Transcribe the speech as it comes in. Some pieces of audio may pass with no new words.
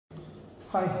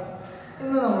Hi.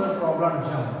 In the problem,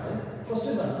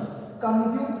 question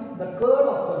compute the curl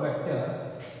of the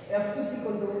vector f is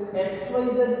equal to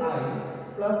xyzi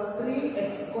plus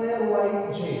 3x square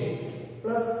yj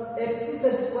plus xz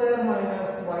square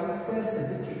minus y square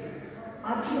zk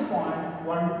at the point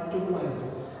 1 2 minus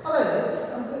 1. That is,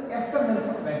 f is a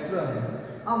vector.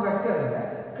 Our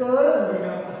vector curl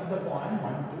at the point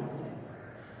 1 2 minus 1.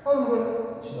 How do we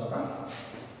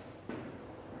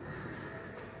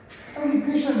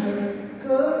equation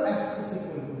curl f is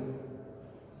equal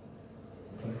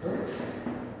to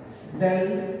del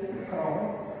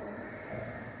cross f.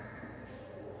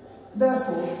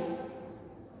 Therefore,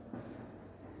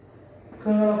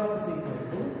 curl f is equal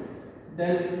to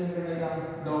del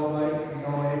dou by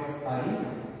dou xi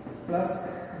plus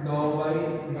dou by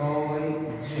dou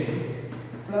yj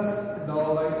plus dou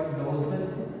by dou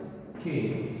zk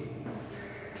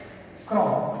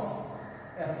cross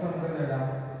f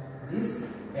is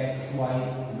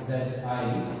xyzi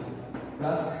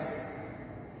plus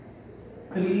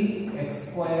 3x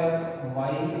square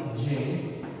yj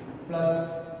plus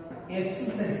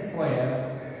xz square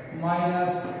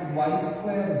minus y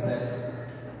square z.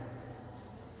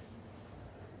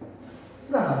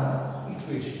 Now,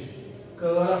 equation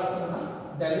curl of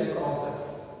del cross f,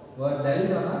 where del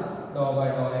dou by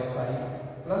dou xi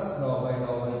plus dou by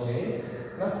dou yj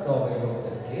plus dou by dou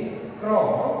zk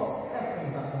cross f.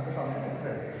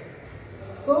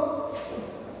 So,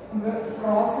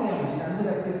 cross and the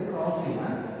vectors cross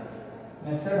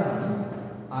method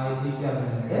I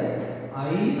determined I,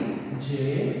 j,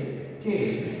 k.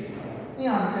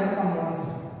 Here components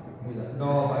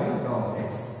dou by dou x,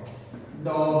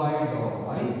 dou by dou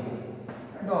y,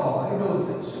 dou by dou z.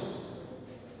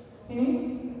 Here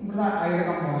I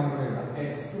component x,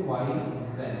 y,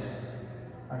 z.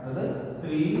 After the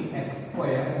 3x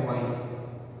square y.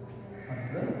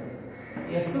 After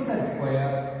xz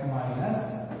square minus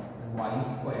y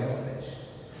square z.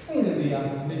 This is the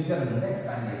determinant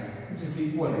expanded, which is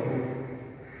equal to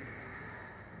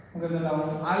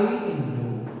I into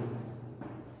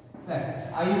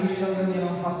I into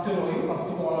first row, first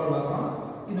column.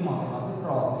 This is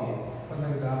cross here.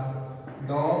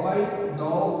 Dou by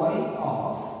dou y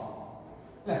of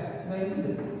that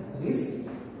is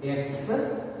x z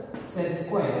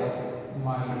square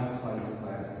minus y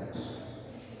square z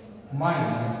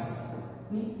minus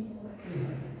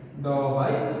dou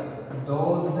by dou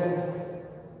z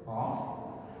of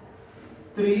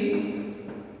 3x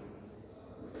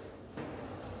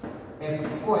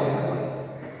square y.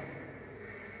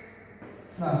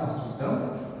 Now first term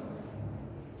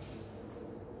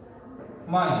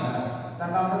minus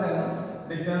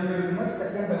determinant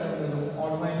second term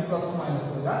automatically plus minus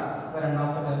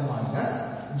minus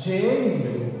j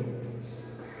into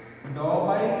dou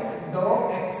by dou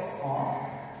x of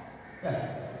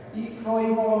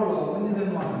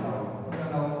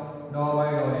dou by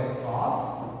dou x of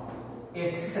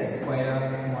x square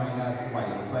minus y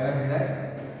square z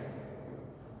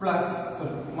plus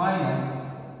minus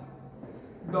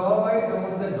dou by dou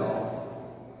z of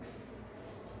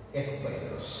x y z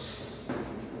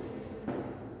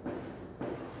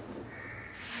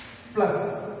plus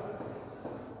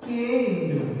k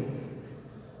into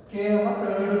k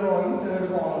third row in third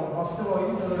column, first row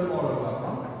in third column.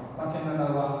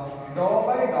 Dou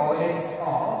by dou x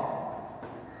of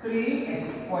 3x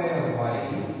square y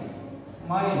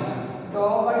minus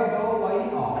dou by dou y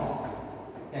of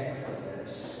x,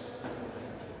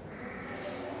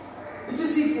 which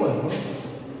is equal to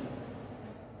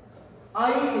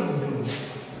I into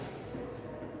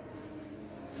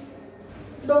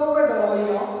dou by dou y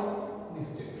of this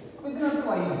two. With another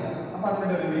y here, apart from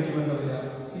derivative and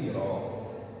 0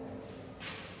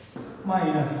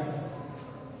 minus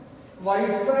y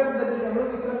square z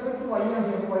with respect to y and z,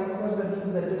 y square z is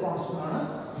z constant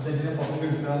z in a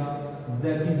pocket z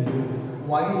into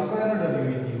y square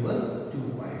derivative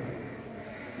 2y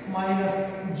minus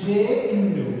j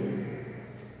into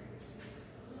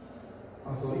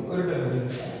sorry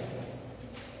derivative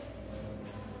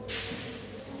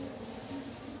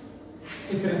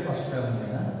first term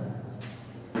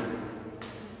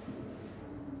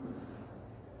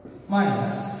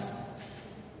minus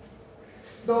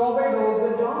dou by dou z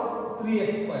of 3x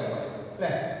square y.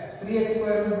 3x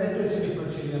square is z to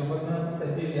differentiate. Z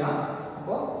illa.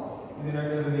 Appo idinte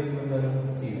derivative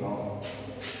 0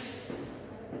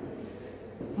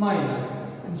 minus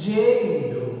j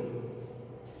into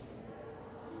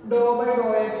dou by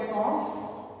dou x of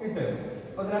it.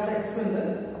 X ഉണ്ട്.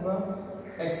 അപ്പോൾ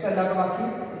x അല്ലാതെ ബാക്കി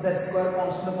z square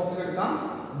constant പോക്കി എടുക്കാം.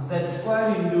 Z square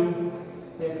into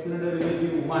x ന്റെ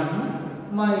derivative 1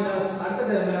 minus അടുത്ത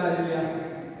ടേമിൽ ആരില്ല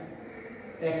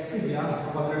x ഇല്ല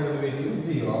അപ്പോൾ അതിന്റെ derivative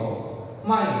 0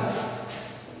 minus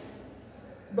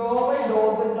dou by dou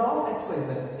z of xyz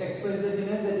xyz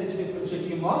നെ z വെച്ച് ഡിഫറൻഷിയേറ്റ്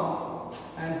ചെയ്യുമ്പോൾ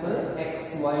answer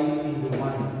xy into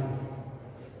 1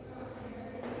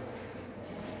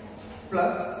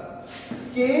 plus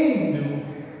k into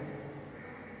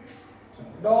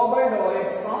dou by dou x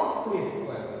of 3x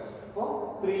square അപ്പോൾ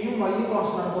 3 ഉം y ഉം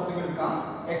കോൺസ്റ്റന്റ് ആണ് പുറത്തേക്ക് എടുക്കാം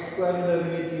x square ന്റെ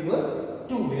ഡെറിവേറ്റീവ്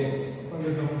 2x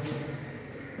കിട്ടും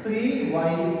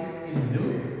 3y into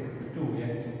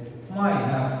 2x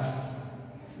minus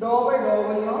dou by dou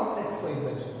y of xyz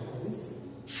is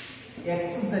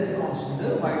xz constant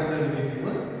y ന്റെ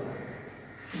derivative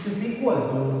which is equal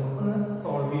to ഒന്ന്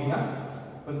സോൾവ് ചെയ്യാം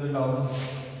അപ്പോൾ എന്തുണ്ടാവും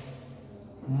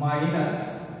minus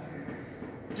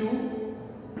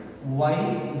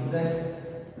 2yz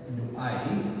into I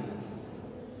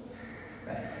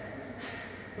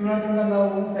ഇതിനകത്ത്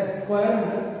എന്താവും x square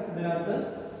ഉണ്ട് ഇതിനകത്ത്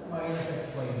minus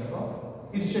xy ഉണ്ട് അപ്പോൾ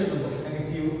തിരിച്ചെഴുതുമ്പോൾ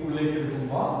നെഗറ്റീവ് ഉള്ളിലേക്ക്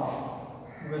എടുക്കുമ്പോൾ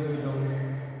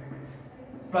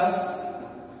plus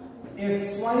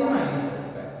xy minus x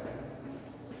square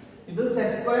ഇത് x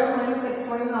square minus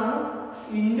xy എന്നാണ്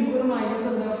into ഒരു മൈനസ്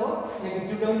ഉണ്ട് അപ്പോൾ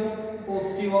നെഗറ്റീവ് ടേം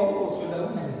പോസിറ്റീവ് ആവും പോസിറ്റീവ്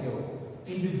ടേം നെഗറ്റീവ് ആവും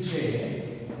into j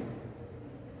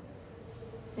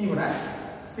ഇവിടെ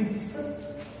 6xy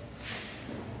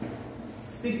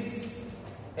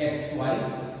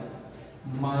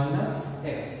minus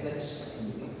xh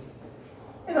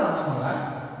ഇതാണ് നമ്മുടെ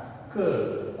കേൾ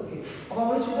ഓക്കേ അപ്പോൾ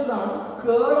നമ്മൾ ചെയ്തതാണ്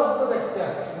കേൾ ഓഫ് ദ വെക്റ്റർ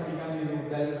കണ്ടുപിടിക്കാൻ ചെയ്തു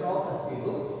del cross f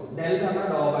ചെയ്തു del നമ്മൾ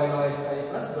dou by dou xi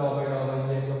plus dou by dou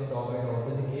yj plus dou by dou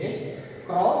zk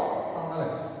cross തന്ന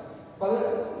വെക്റ്റർ അപ്പോൾ അത്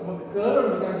നമുക്ക് കേൾ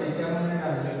എടുക്കാൻ ഡിറ്റർമിനന്റ്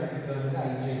ആവശ്യമില്ല ഡിറ്റർമിനന്റ്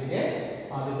ijk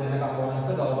ആദ്യം തന്നെ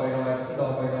components dou by dou x dou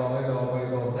by dou y dou by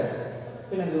dou z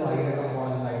പിന്നെ ഇത് y യുടെ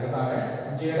കമ്പോണന്റ് y യുടെ താഴെ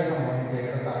j യുടെ കമ്പോണന്റ് j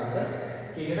യുടെ താഴത്ത്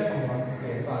k യുടെ കമ്പോണന്റ്സ്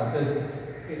k യുടെ താഴത്ത്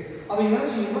അപ്പോൾ ഇങ്ങനെ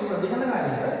ചെയ്യുമ്പോൾ ശ്രദ്ധിക്കേണ്ട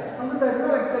കാര്യങ്ങൾ നമുക്ക് തരുന്ന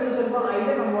വെക്ടറിൽ ചിലപ്പോൾ i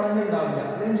യുടെ കമ്പോണന്റ് ഉണ്ടാവില്ല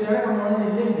അല്ലെങ്കിൽ j യുടെ കമ്പോണന്റ്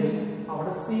ഇല്ലെങ്കിൽ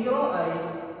അവിടെ 0i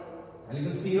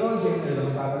അല്ലെങ്കിൽ 0j എന്ന്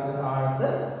എഴുതണം കാരണം താഴത്ത്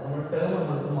നമ്മൾ ടേം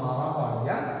നമുക്ക് മാറാൻ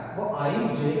പാടില്ല അപ്പോൾ i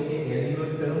j k ഏതെങ്കിലും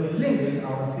ഒരു ടേം ഇല്ലെങ്കിൽ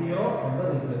അവിടെ 0 കൊണ്ട്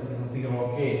റീപ്ലേസ് ചെയ്യണം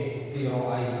 0k 0i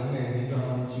അങ്ങനെ എഴുതിയിട്ടാണ്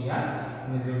നമ്മൾ ചെയ്യാൻ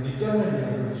ഇത് ഡിറ്റർമിനന്റ്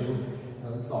കണ്ടുപിടിച്ചു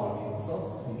അത് സോൾവ് ചെയ്യും സോ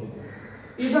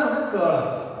ഇതാണ് curl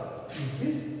of this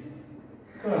is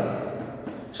curl of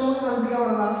so നമുക്ക്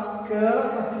കണ്ടുപിടിക്കാവുന്ന curl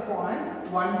of at point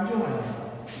 1 2 minus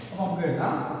അപ്പോൾ നമുക്ക്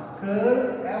എഴുതാം കേൾ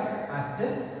f at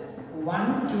 1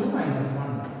 2 minus 1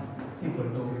 is equal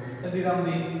to എന്ത് ചെയ്താൽ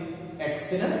മതി x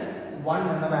ന് 1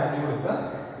 എന്ന വാല്യൂ കൊടുക്കുക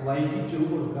y ക്ക് 2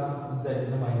 കൊടുക്കുക z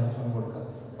ന് -1 കൊടുക്കുക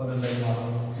അപ്പോൾ എന്തായി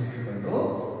മാറും is equal to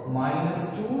 -2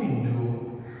 into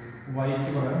y ക്ക്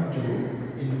പകരം 2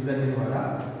 into z ന് പകരം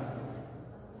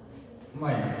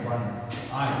 -1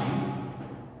 I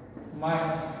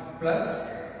plus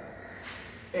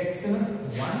x ന്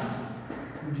 1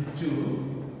 into 2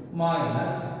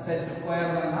 minus z square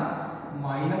എന്ന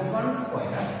 -1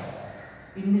 square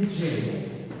into j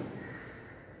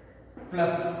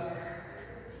plus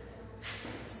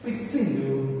 6 into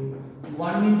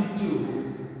 1 into 2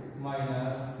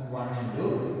 minus 1 into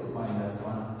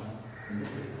 -1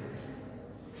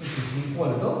 which is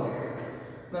equal to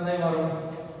then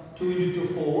 2 into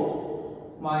 4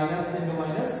 minus into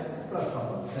minus plus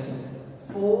that is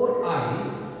 4i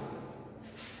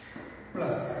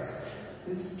plus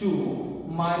is 2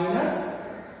 minus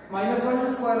 -1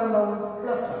 square and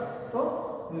plus 1 so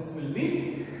this will be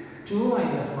 2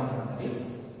 minus 1 that is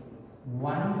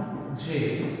 1j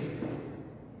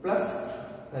plus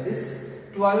that is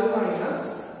 12 minus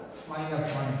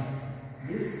 -1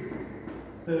 is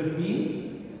 13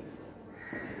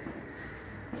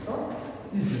 so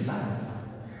this is the answer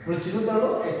വിളിച്ചിട്ടുള്ളൂ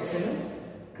x ന്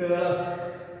curl of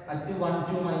at 1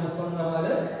 2 -1 എന്നാൽ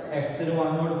x ന്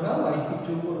 1 കൊടുക്കുക y ക്ക്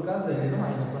 2 കൊടുക്കുക z ന് -1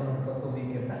 കൊടുക്കുക so